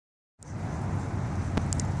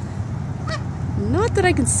Not that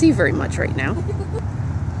I can see very much right now.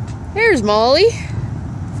 There's Molly.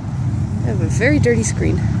 I have a very dirty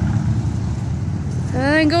screen.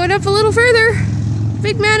 And going up a little further,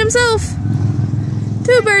 big man himself.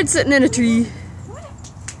 2 birds sitting in a tree.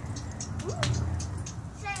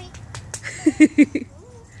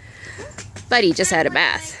 Buddy just had a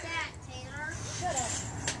bath.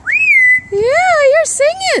 Yeah, you're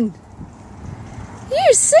singing.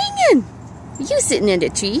 You're singing. You sitting in a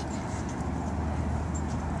tree.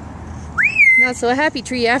 Not so happy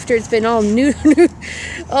tree after it's been all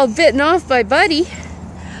all bitten off by Buddy.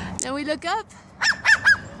 Now we look up.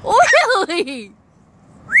 Oh, really?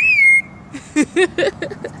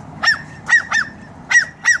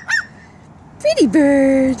 Pretty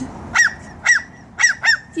bird.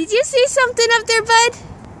 Did you see something up there, Bud?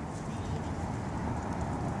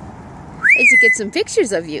 I should get some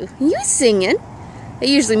pictures of you. You singing? It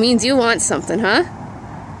usually means you want something, huh?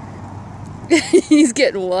 He's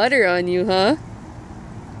getting water on you, huh?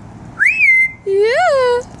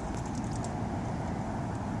 Yeah.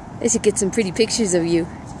 I should get some pretty pictures of you.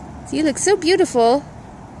 You look so beautiful.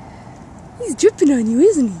 He's dripping on you,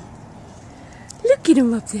 isn't he? Look at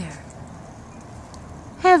him up there.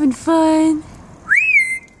 Having fun.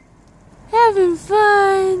 Having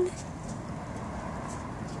fun.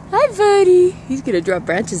 Hi, Buddy. He's gonna drop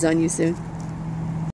branches on you soon.